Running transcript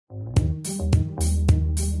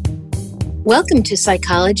Welcome to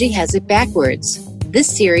Psychology Has It Backwards.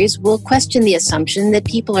 This series will question the assumption that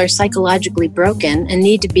people are psychologically broken and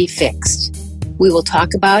need to be fixed. We will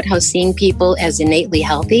talk about how seeing people as innately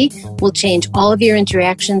healthy will change all of your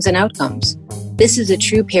interactions and outcomes. This is a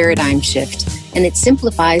true paradigm shift, and it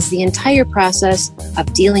simplifies the entire process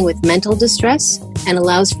of dealing with mental distress and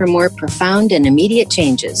allows for more profound and immediate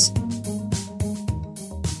changes.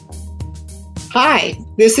 Hi,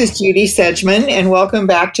 this is Judy Sedgman, and welcome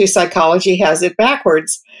back to Psychology Has It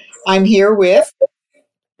Backwards. I'm here with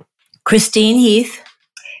Christine Heath.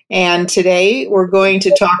 And today we're going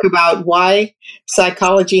to talk about why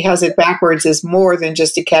Psychology Has It Backwards is more than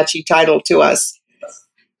just a catchy title to us.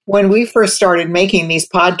 When we first started making these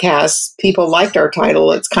podcasts, people liked our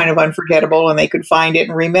title. It's kind of unforgettable, and they could find it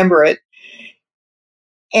and remember it.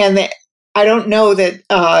 And I don't know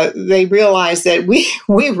that they realize that we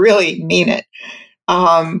really mean it.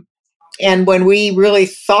 And when we really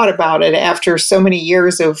thought about it after so many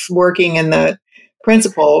years of working in the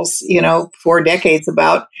principles, 4 decades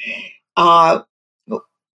about, the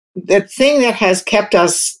thing that has kept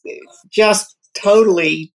us just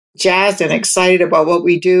totally jazzed and excited about what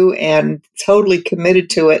we do and totally committed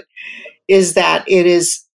to it is that it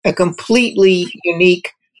is a completely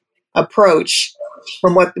unique approach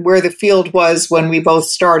from where the field was when we both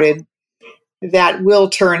started that will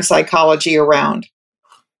turn psychology around.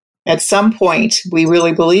 At some point, we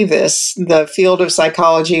really believe this, the field of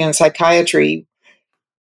psychology and psychiatry,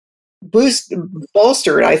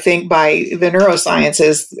 bolstered, I think, by the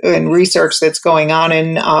neurosciences and research that's going on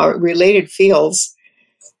in related fields,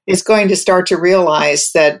 is going to start to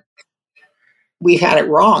realize that we've had it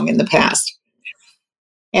wrong in the past.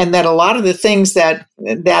 And that a lot of the things that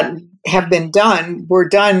have been done were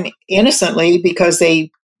done innocently because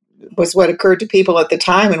they was what occurred to people at the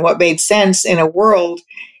time and what made sense in a world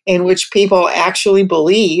in which people actually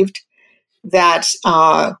believed that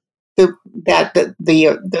the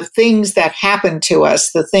things that happened to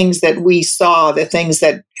us, the things that we saw, the things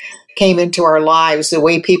that came into our lives, the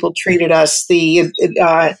way people treated us, the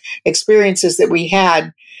experiences that we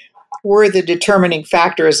had were the determining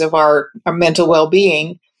factors of our mental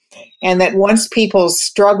well-being. And that once people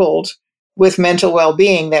struggled with mental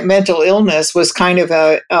well-being, that mental illness was kind of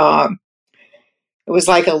it was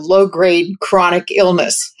like a low-grade chronic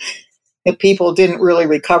illness, that people didn't really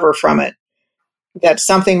recover from it. That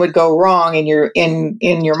something would go wrong in your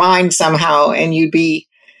mind somehow, and you'd be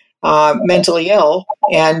mentally ill,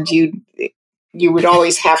 and you would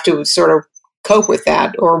always have to sort of cope with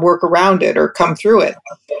that or work around it or come through it.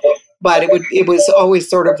 But it was always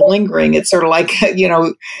sort of lingering. It's sort of like,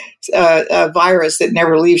 a virus that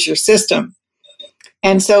never leaves your system.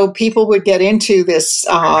 And so people would get into this,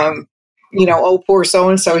 oh, poor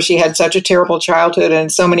so-and-so, she had such a terrible childhood and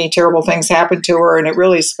so many terrible things happened to her and it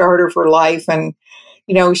really scarred her for life. And,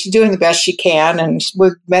 she's doing the best she can. And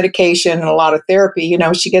with medication and a lot of therapy,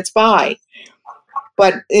 she gets by.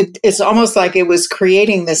 But it's almost like it was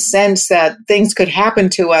creating this sense that things could happen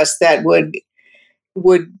to us that would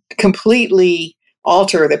completely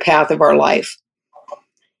alter the path of our life.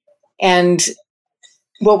 And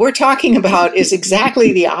what we're talking about is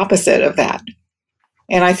exactly the opposite of that.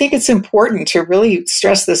 And I think it's important to really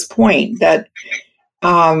stress this point that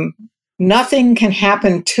nothing can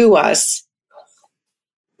happen to us,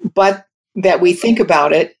 but that we think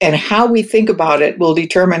about it, and how we think about it will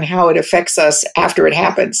determine how it affects us after it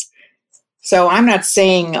happens. So I'm not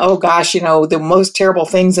saying, oh gosh, the most terrible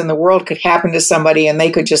things in the world could happen to somebody and they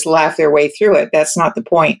could just laugh their way through it. That's not the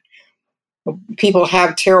point. People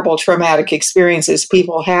have terrible traumatic experiences.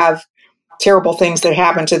 People have terrible things that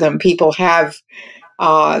happen to them. People have,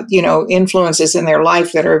 influences in their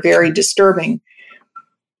life that are very disturbing.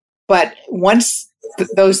 But once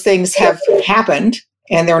those things have happened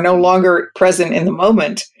and they're no longer present in the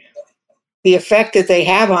moment, the effect that they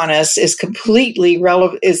have on us is completely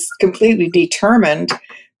determined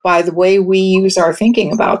by the way we use our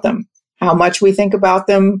thinking about them, how much we think about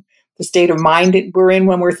them, the state of mind that we're in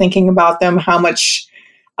when we're thinking about them, how much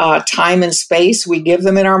time and space we give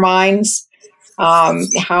them in our minds,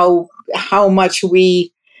 how much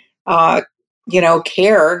we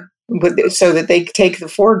care so that they take the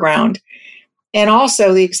foreground, and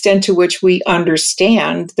also the extent to which we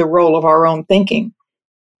understand the role of our own thinking.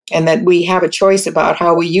 And that we have a choice about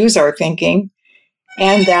how we use our thinking,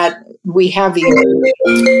 and that we have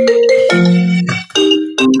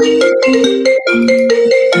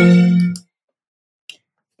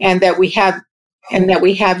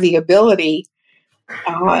the ability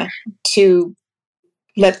to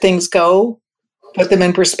let things go, put them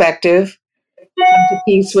in perspective, come to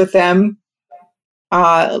peace with them,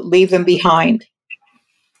 leave them behind.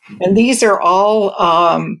 And these are all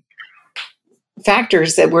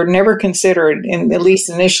factors that were never considered, at least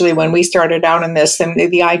initially when we started out in this. And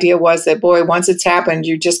the idea was that, boy, once it's happened,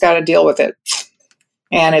 you just got to deal with it.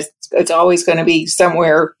 And it's always going to be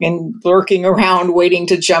somewhere lurking around, waiting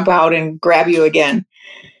to jump out and grab you again.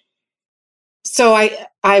 So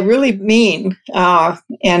I really mean,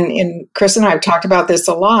 and Chris and I have talked about this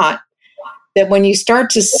a lot, that when you start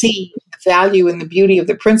to see the value and the beauty of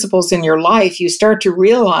the principles in your life, you start to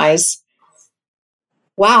realize,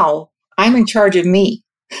 wow, I'm in charge of me.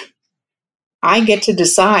 I get to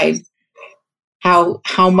decide how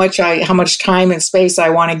much time and space I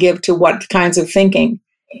want to give to what kinds of thinking.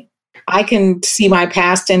 I can see my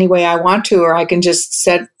past any way I want to, or I can just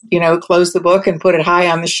close the book and put it high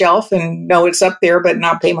on the shelf and know it's up there, but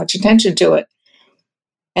not pay much attention to it.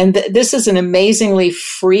 And this is an amazingly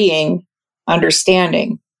freeing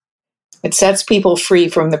understanding. It sets people free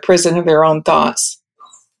from the prison of their own thoughts.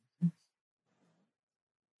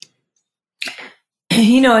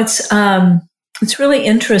 It's really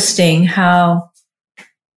interesting how,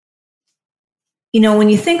 when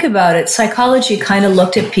you think about it, psychology kind of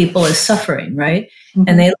looked at people as suffering, right? Mm-hmm.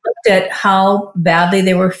 And they looked at how badly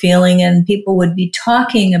they were feeling, and people would be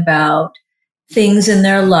talking about things in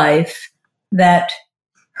their life that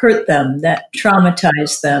hurt them, that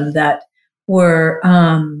traumatized them, that were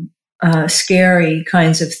scary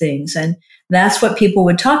kinds of things. And that's what people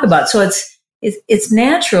would talk about. So it's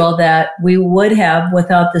natural that we would have,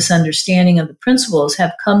 without this understanding of the principles,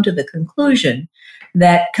 have come to the conclusion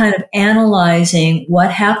that kind of analyzing what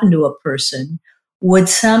happened to a person would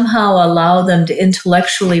somehow allow them to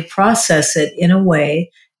intellectually process it in a way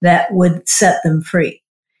that would set them free.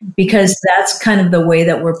 Because that's kind of the way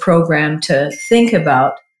that we're programmed to think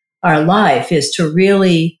about our life, is to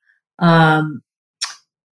really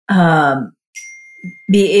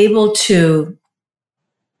be able to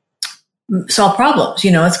solve problems.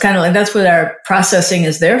 It's kind of like, that's what our processing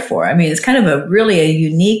is there for. I mean, it's kind of really a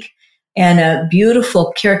unique and a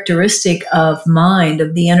beautiful characteristic of mind,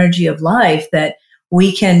 of the energy of life, that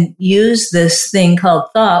we can use this thing called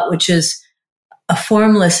thought, which is a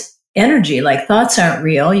formless energy. Like, thoughts aren't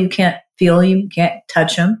real. You can't feel them, you can't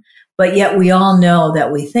touch them, but yet we all know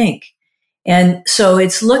that we think. And so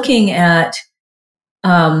it's looking at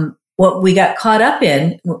what we got caught up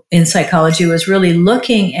in psychology was really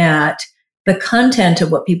looking at the content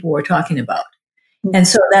of what people were talking about. And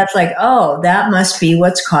so that's like, oh, that must be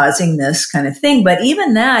what's causing this kind of thing. But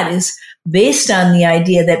even that is based on the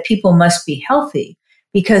idea that people must be healthy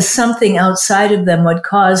because something outside of them would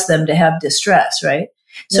cause them to have distress, right?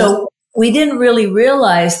 Yes. So we didn't really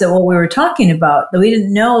realize that what we were talking about, that we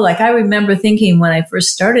didn't know. Like, I remember thinking when I first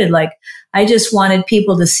started, like, I just wanted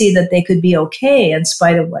people to see that they could be okay in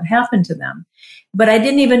spite of what happened to them. But I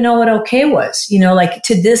didn't even know what okay was. Like,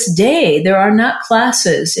 to this day, there are not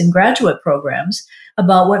classes in graduate programs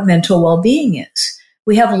about what mental well-being is.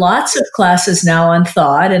 We have lots of classes now on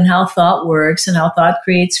thought and how thought works and how thought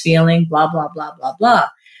creates feeling, blah, blah, blah, blah, blah.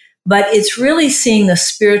 But it's really seeing the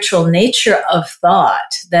spiritual nature of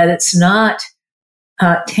thought, that it's not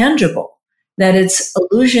tangible, that it's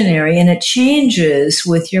illusionary, and it changes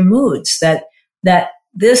with your moods, that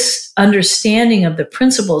this understanding of the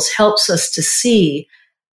principles helps us to see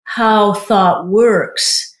how thought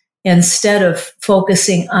works instead of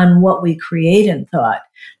focusing on what we create in thought.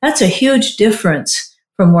 That's a huge difference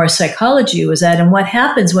from where psychology was at. And what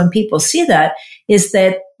happens when people see that is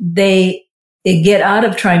that they get out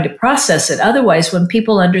of trying to process it. Otherwise, when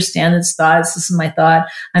people understand it's thoughts, this is my thought,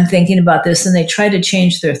 I'm thinking about this, and they try to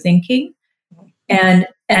change their thinking, and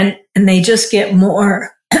they just get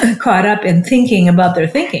more caught up in thinking about their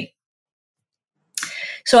thinking.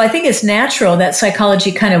 So I think it's natural that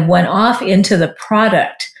psychology kind of went off into the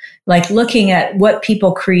product, like looking at what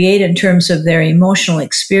people create in terms of their emotional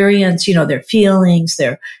experience, their feelings,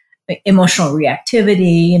 their emotional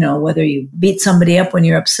reactivity, whether you beat somebody up when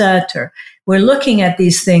you're upset, or we're looking at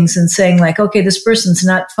these things and saying like, okay, this person's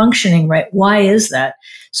not functioning right. Why is that?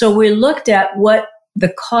 So we looked at what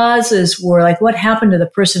the causes were, like what happened to the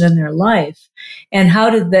person in their life, and how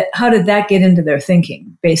did that get into their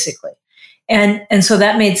thinking, basically. And so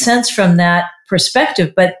that made sense from that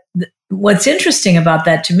perspective. But what's interesting about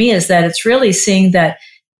that to me is that it's really seeing that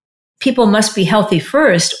people must be healthy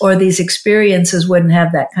first, or these experiences wouldn't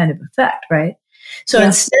have that kind of effect, right? So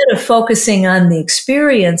instead of focusing on the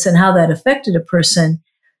experience and how that affected a person,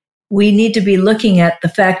 we need to be looking at the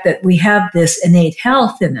fact that we have this innate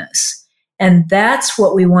health in us. And that's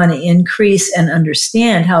what we want to increase and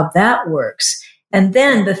understand how that works. And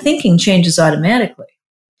then the thinking changes automatically.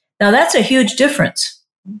 Now, that's a huge difference.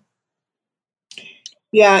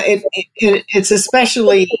 Yeah, it's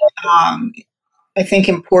especially, I think,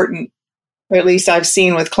 important, or at least I've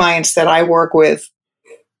seen with clients that I work with,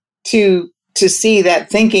 to see that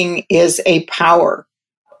thinking is a power.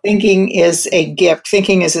 Thinking is a gift.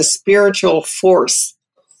 Thinking is a spiritual force.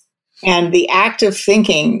 And the act of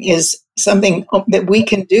thinking is something that we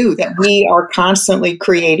can do, that we are constantly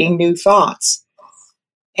creating new thoughts.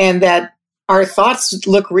 And that our thoughts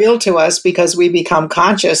look real to us because we become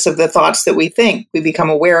conscious of the thoughts that we think. We become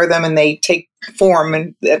aware of them and they take form,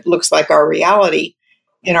 and it looks like our reality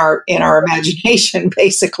in our imagination,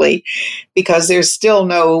 basically, because there's still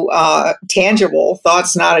no tangible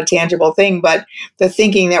thoughts, not a tangible thing. But the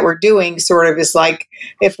thinking that we're doing sort of is like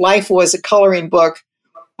if life was a coloring book,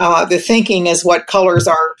 the thinking is what colors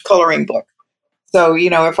our coloring book. So,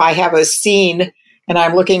 if I have a scene and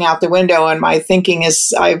I'm looking out the window and my thinking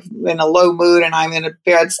is I'm in a low mood and I'm in a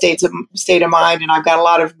bad state of mind and I've got a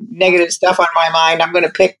lot of negative stuff on my mind, I'm going to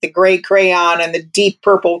pick the gray crayon and the deep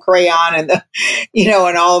purple crayon and the,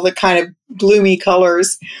 and all the kind of gloomy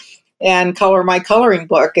colors and color my coloring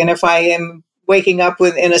book. And if I am waking up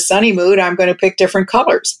in a sunny mood, I'm going to pick different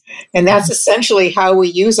colors. And that's essentially how we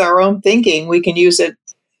use our own thinking. We can use it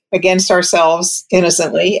against ourselves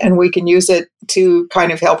innocently, and we can use it to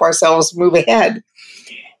kind of help ourselves move ahead.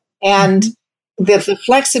 And the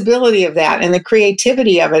flexibility of that and the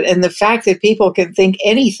creativity of it and the fact that people can think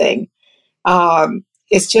anything,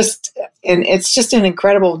 it's just an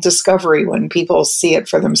incredible discovery when people see it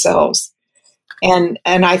for themselves. And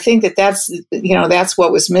I think that's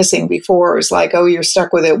what was missing before. It was like, oh, you're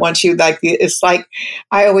stuck with it once you like. It's like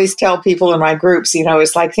I always tell people in my groups,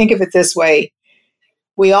 it's like, think of it this way.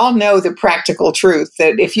 We all know the practical truth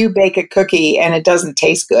that if you bake a cookie and it doesn't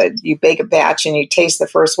taste good, you bake a batch and you taste the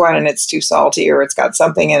first one and it's too salty or it's got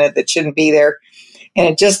something in it that shouldn't be there and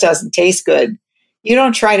it just doesn't taste good. You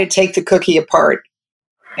don't try to take the cookie apart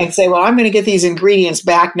and say, well, I'm going to get these ingredients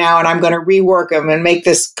back now and I'm going to rework them and make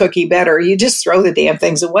this cookie better. You just throw the damn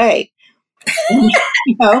things away.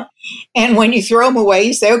 And when you throw them away,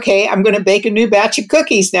 you say, okay, I'm going to bake a new batch of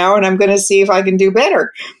cookies now and I'm going to see if I can do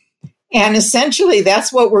better. And essentially,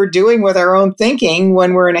 that's what we're doing with our own thinking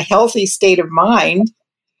when we're in a healthy state of mind.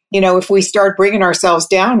 If we start bringing ourselves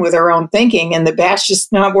down with our own thinking and the batch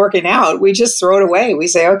just not working out, we just throw it away. We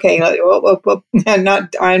say, okay,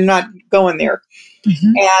 I'm not going there.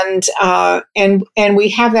 Mm-hmm. And we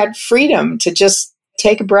have that freedom to just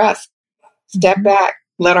take a breath, step back,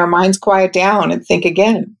 let our minds quiet down and think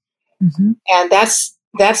again. Mm-hmm. And that's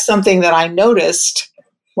something that I noticed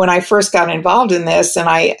when I first got involved in this. And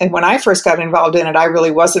when I first got involved in it, I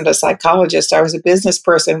really wasn't a psychologist. I was a business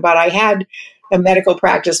person, but I had a medical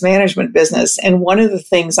practice management business. And one of the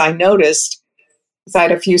things I noticed, because I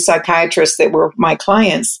had a few psychiatrists that were my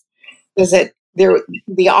clients, is that their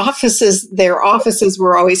offices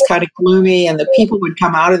were always kind of gloomy and the people would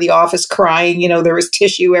come out of the office crying. There was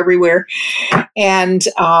tissue everywhere. And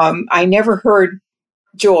I never heard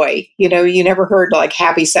joy. You never heard like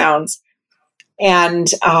happy sounds. And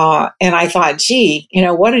I thought, gee,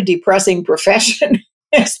 what a depressing profession.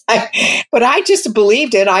 But I just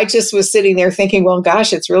believed it. I just was sitting there thinking, well,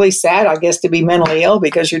 gosh, it's really sad, I guess, to be mentally ill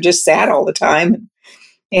because you're just sad all the time.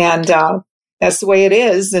 And that's the way it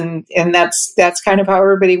is. And that's kind of how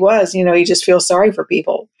everybody was. You just feel sorry for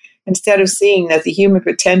people instead of seeing that the human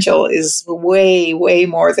potential is way, way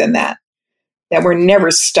more than that we're never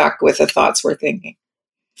stuck with the thoughts we're thinking.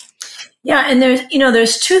 Yeah. And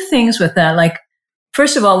there's two things with that. Like,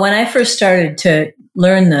 first of all, when I first started to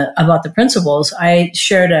learn about the principles, I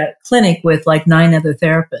shared a clinic with like 9 other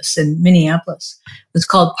therapists in Minneapolis. It was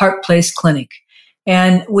called Park Place Clinic.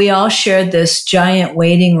 And we all shared this giant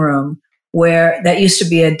waiting room that used to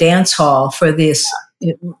be a dance hall for this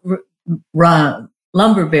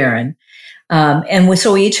lumber baron.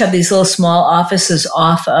 So we each have these little small offices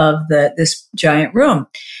off of this giant room.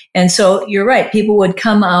 And so you're right. People would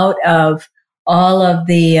come out of all of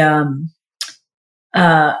the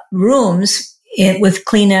rooms with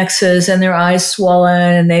Kleenexes and their eyes swollen,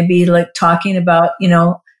 and they'd be like talking about,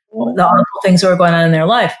 the awful things that were going on in their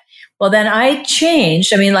life. Well, then I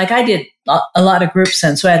changed. I mean, like I did a lot of groups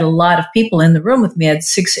then. So I had a lot of people in the room with me. I had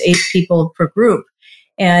 6 to 8 people per group.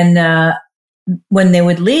 And when they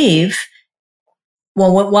would leave,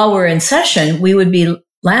 while we're in session, we would be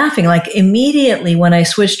laughing like immediately when I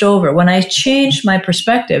switched over. When I changed my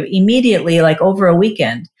perspective, immediately, like over a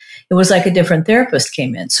weekend, it was like a different therapist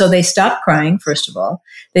came in. So they stopped crying, first of all.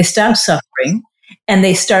 They stopped suffering. And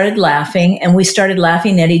they started laughing, and we started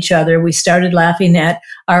laughing at each other. We started laughing at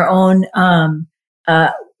our own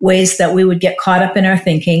ways that we would get caught up in our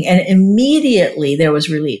thinking. And immediately there was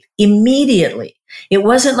relief. Immediately. It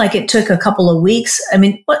wasn't like it took a couple of weeks. I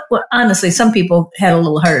mean, honestly, some people had a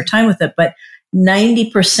little harder time with it, but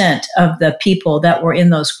 90% of the people that were in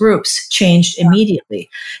those groups changed immediately.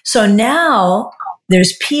 So now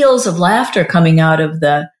there's peals of laughter coming out of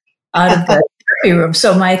the therapy room.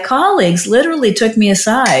 So my colleagues literally took me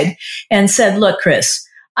aside and said, "Look, Chris,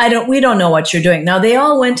 we don't know what you're doing." Now they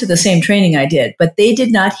all went to the same training I did, but they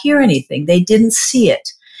did not hear anything. They didn't see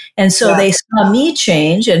it. And so they saw me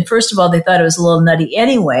change. And first of all, they thought it was a little nutty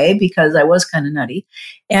anyway, because I was kind of nutty.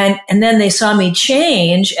 And then they saw me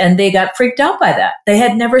change and they got freaked out by that. They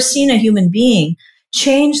had never seen a human being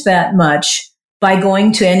change that much by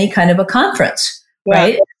going to any kind of a conference,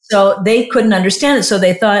 right? So they couldn't understand it. So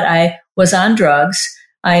they thought I was on drugs,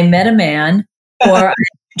 I met a man, or I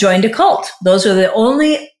joined a cult. Those are the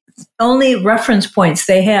only reference points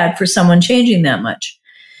they had for someone changing that much.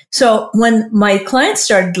 So when my clients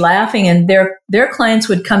started laughing and their clients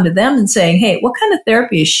would come to them and saying, "Hey, what kind of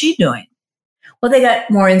therapy is she doing?" Well, they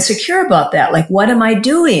got more insecure about that. Like, what am I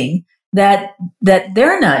doing that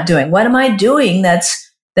they're not doing? What am I doing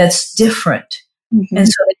that's different? Mm-hmm. And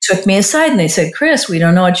so they took me aside and they said, "Chris, we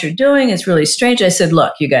don't know what you're doing. It's really strange." I said,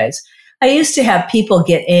 "Look, you guys, I used to have people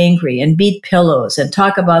get angry and beat pillows and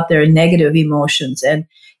talk about their negative emotions. And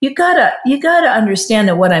you gotta understand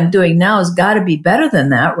that what I'm doing now has got to be better than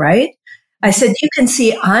that, right?" I said, "You can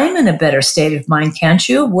see I'm in a better state of mind, can't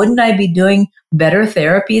you? Wouldn't I be doing better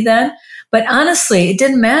therapy then?" But honestly, it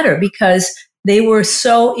didn't matter because they were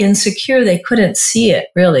so insecure. They couldn't see it,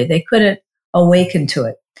 really. They couldn't awaken to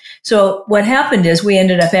it. So what happened is we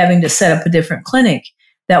ended up having to set up a different clinic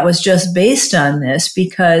that was just based on this,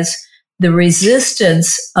 because the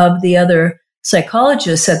resistance of the other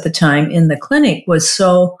psychologists at the time in the clinic was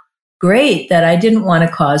so great that I didn't want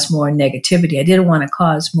to cause more negativity. I didn't want to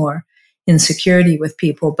cause more insecurity with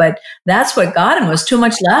people. But that's what got him, was too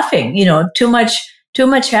much laughing, too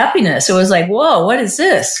much happiness. It was like, whoa, what is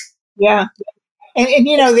this? Yeah. And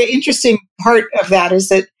the interesting part of that is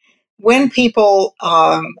that when people,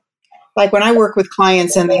 like when I work with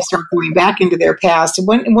clients and they start going back into their past,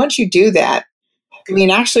 once you do that, I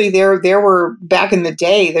mean, actually, there were, back in the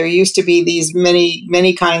day, there used to be these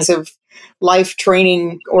many kinds of life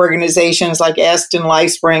training organizations like EST and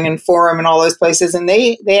LifeSpring and Forum and all those places. And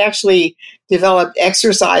they actually developed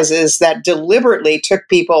exercises that deliberately took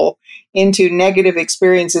people into negative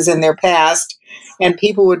experiences in their past. And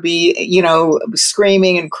people would be,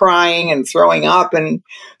 screaming and crying and throwing up and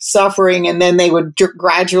suffering. And then they would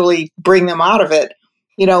gradually bring them out of it.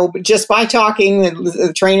 Just by talking,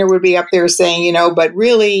 the trainer would be up there saying, but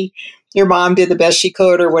really your mom did the best she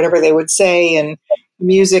could, or whatever they would say. And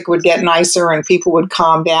music would get nicer and people would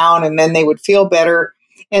calm down and then they would feel better.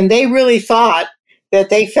 And they really thought that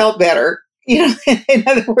they felt better. In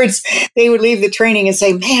other words, they would leave the training and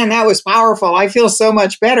say, "Man, that was powerful. I feel so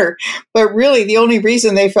much better." But really, the only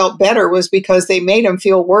reason they felt better was because they made them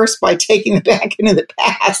feel worse by taking them back into the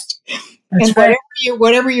past. That's and right.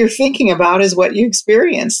 whatever you're thinking about is what you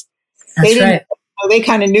experience. They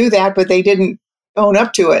kind of knew that, but they didn't own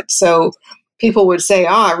up to it. So people would say,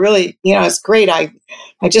 really, it's great. I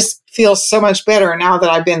just feel so much better now that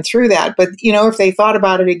I've been through that. But, if they thought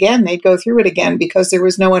about it again, they'd go through it again because there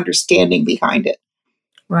was no understanding behind it.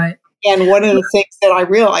 Right. And one of the things that I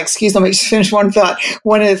realized, let me just finish one thought.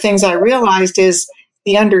 One of the things I realized is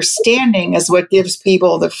the understanding is what gives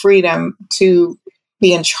people the freedom to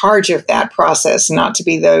be in charge of that process, not to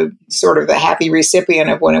be the sort of the happy recipient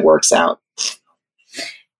of when it works out.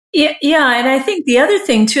 Yeah. And I think the other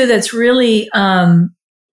thing too, that's really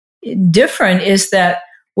different is that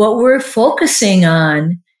what we're focusing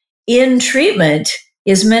on in treatment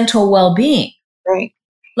is mental well-being. Right.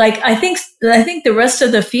 Like, I think the rest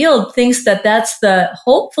of the field thinks that that's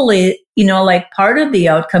hopefully, like part of the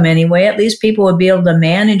outcome anyway. At least people would be able to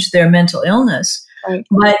manage their mental illness.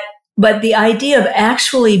 Right. But the idea of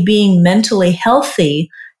actually being mentally healthy,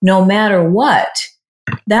 no matter what,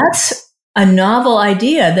 that's a novel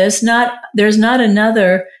idea. There's not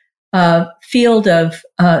another field of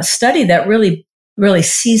study that really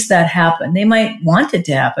sees that happen. They might want it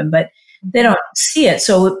to happen, but they don't see it.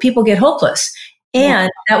 So people get hopeless. And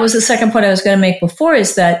that was the second point I was going to make before,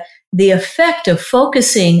 is that the effect of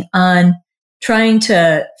focusing on trying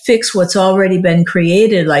to fix what's already been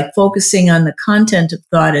created, like focusing on the content of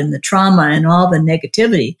thought and the trauma and all the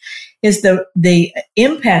negativity, is the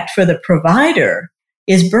impact for the provider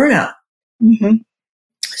is burnout. Mm-hmm.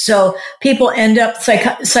 So people end up,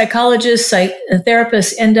 psychologists,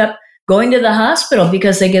 therapists end up going to the hospital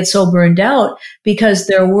because they get so burned out because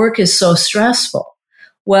their work is so stressful.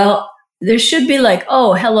 Well, there should be like,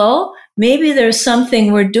 oh, hello, maybe there's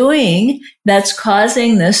something we're doing that's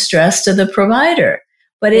causing this stress to the provider.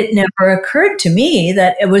 But it never occurred to me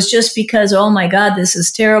that it was just because, oh my God, this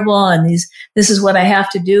is terrible, and this is what I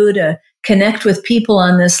have to do to connect with people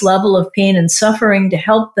on this level of pain and suffering to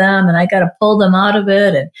help them, and I got to pull them out of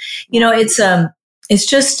it. And it's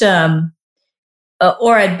just,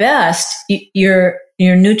 or at best, you're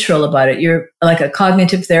neutral about it. You're like a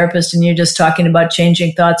cognitive therapist, and you're just talking about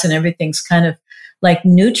changing thoughts, and everything's kind of like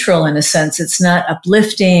neutral in a sense. It's not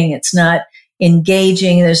uplifting. It's not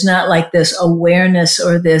engaging. There's not like this awareness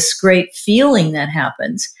or this great feeling that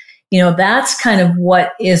happens. That's kind of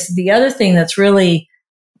what is the other thing that's really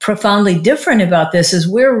profoundly different about this is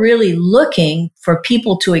we're really looking for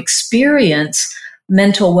people to experience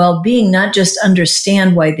mental well-being, not just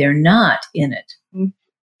understand why they're not in it.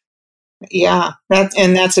 Yeah,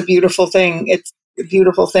 that's a beautiful thing. It's a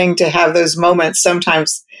beautiful thing to have those moments.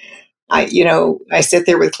 Sometimes I sit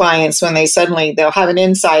there with clients when they'll have an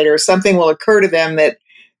insight or something will occur to them that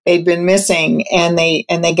they'd been missing, and they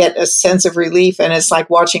get a sense of relief, and it's like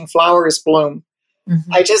watching flowers bloom.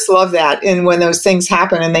 Mm-hmm. I just love that. And when those things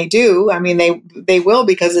happen, and they do, I mean, they will,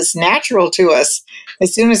 because it's natural to us.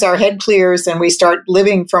 As soon as our head clears and we start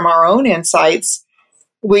living from our own insights,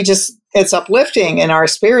 it's uplifting, and our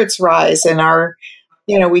spirits rise, and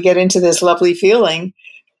we get into this lovely feeling.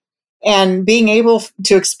 And being able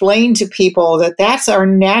to explain to people that that's our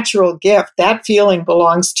natural gift, that feeling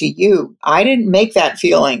belongs to you. I didn't make that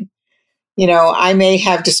feeling. I may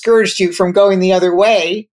have discouraged you from going the other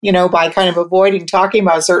way, by kind of avoiding talking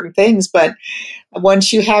about certain things. But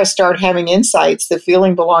once you start having insights, the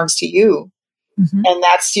feeling belongs to you. Mm-hmm. And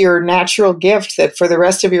that's your natural gift that for the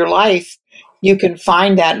rest of your life, you can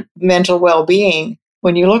find that mental well-being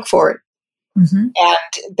when you look for it. Mm-hmm.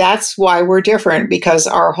 And that's why we're different, because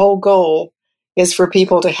our whole goal is for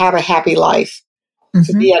people to have a happy life, mm-hmm.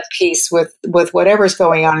 to be at peace with whatever's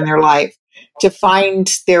going on in their life, to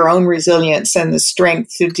find their own resilience and the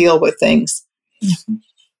strength to deal with things. Mm-hmm.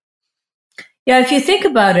 Yeah, if you think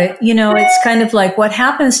about it, it's kind of like what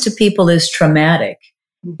happens to people is traumatic,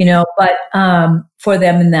 but for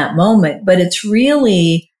them in that moment. But it's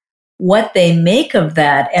really what they make of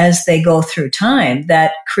that as they go through time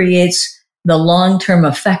that creates the long-term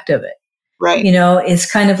effect of it. Right.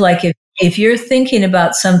 It's kind of like if you're thinking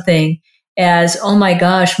about something as, oh my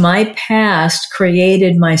gosh, my past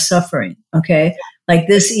created my suffering. Okay. Like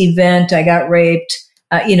this event, I got raped,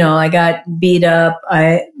 I got beat up,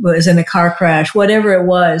 I was in a car crash, whatever it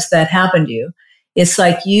was that happened to you. It's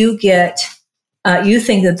like you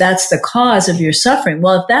think that that's the cause of your suffering.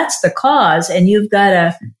 Well, if that's the cause and you've got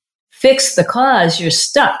to fix the cause, you're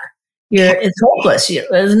stuck. It's hopeless.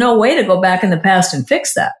 There's no way to go back in the past and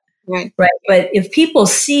fix that. Right. But if people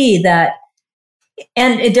see that,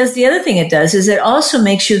 and it does, the other thing it does is it also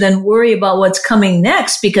makes you then worry about what's coming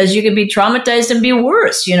next, because you could be traumatized and be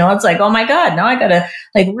worse. It's like, oh my God, now I got to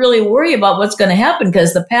like really worry about what's going to happen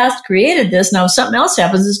because the past created this. Now if something else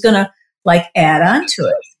happens, it's going to like add on to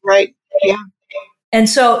it. Right. Yeah. And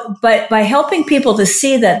so, but by helping people to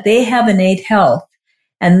see that they have innate health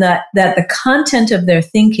and that the content of their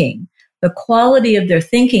thinking, the quality of their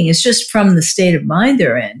thinking is just from the state of mind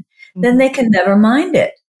they're in, mm-hmm. then they can never mind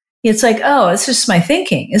it. It's like, oh, it's just my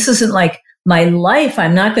thinking. This isn't like my life.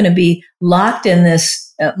 I'm not going to be locked in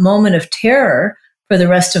this moment of terror for the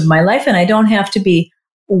rest of my life. And I don't have to be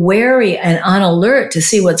wary and on alert to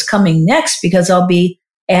see what's coming next because I'll be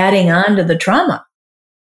adding on to the trauma.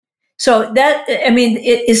 So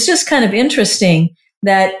it's just kind of interesting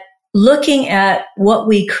that looking at what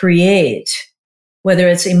we create, whether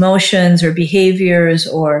it's emotions or behaviors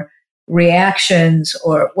or reactions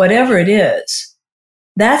or whatever it is,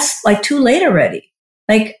 that's like too late already.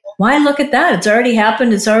 Like, why look at that? It's already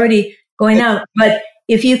happened. It's already going out. But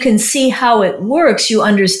if you can see how it works, you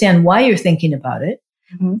understand why you're thinking about it,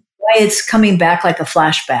 mm-hmm. why it's coming back like a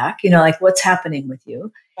flashback, like what's happening with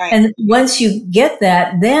you. Right. And once you get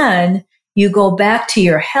that, then you go back to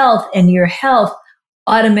your health, and your health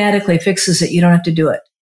automatically fixes it. You don't have to do it.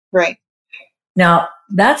 Right. Now,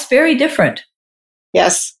 that's very different.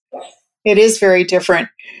 Yes, it is very different.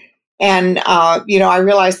 And, I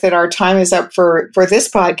realize that our time is up for this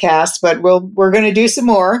podcast, but we're going to do some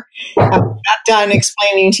more. I'm not done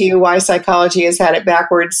explaining to you why psychology has had it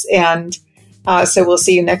backwards. And so we'll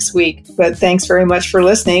see you next week. But thanks very much for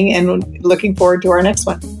listening, and looking forward to our next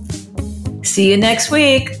one. See you next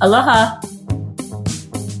week. Aloha.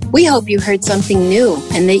 We hope you heard something new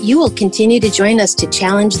and that you will continue to join us to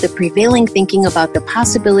challenge the prevailing thinking about the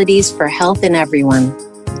possibilities for health in everyone.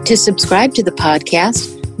 To subscribe to the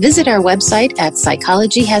podcast, visit our website at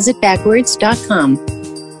psychologyhasitbackwards.com.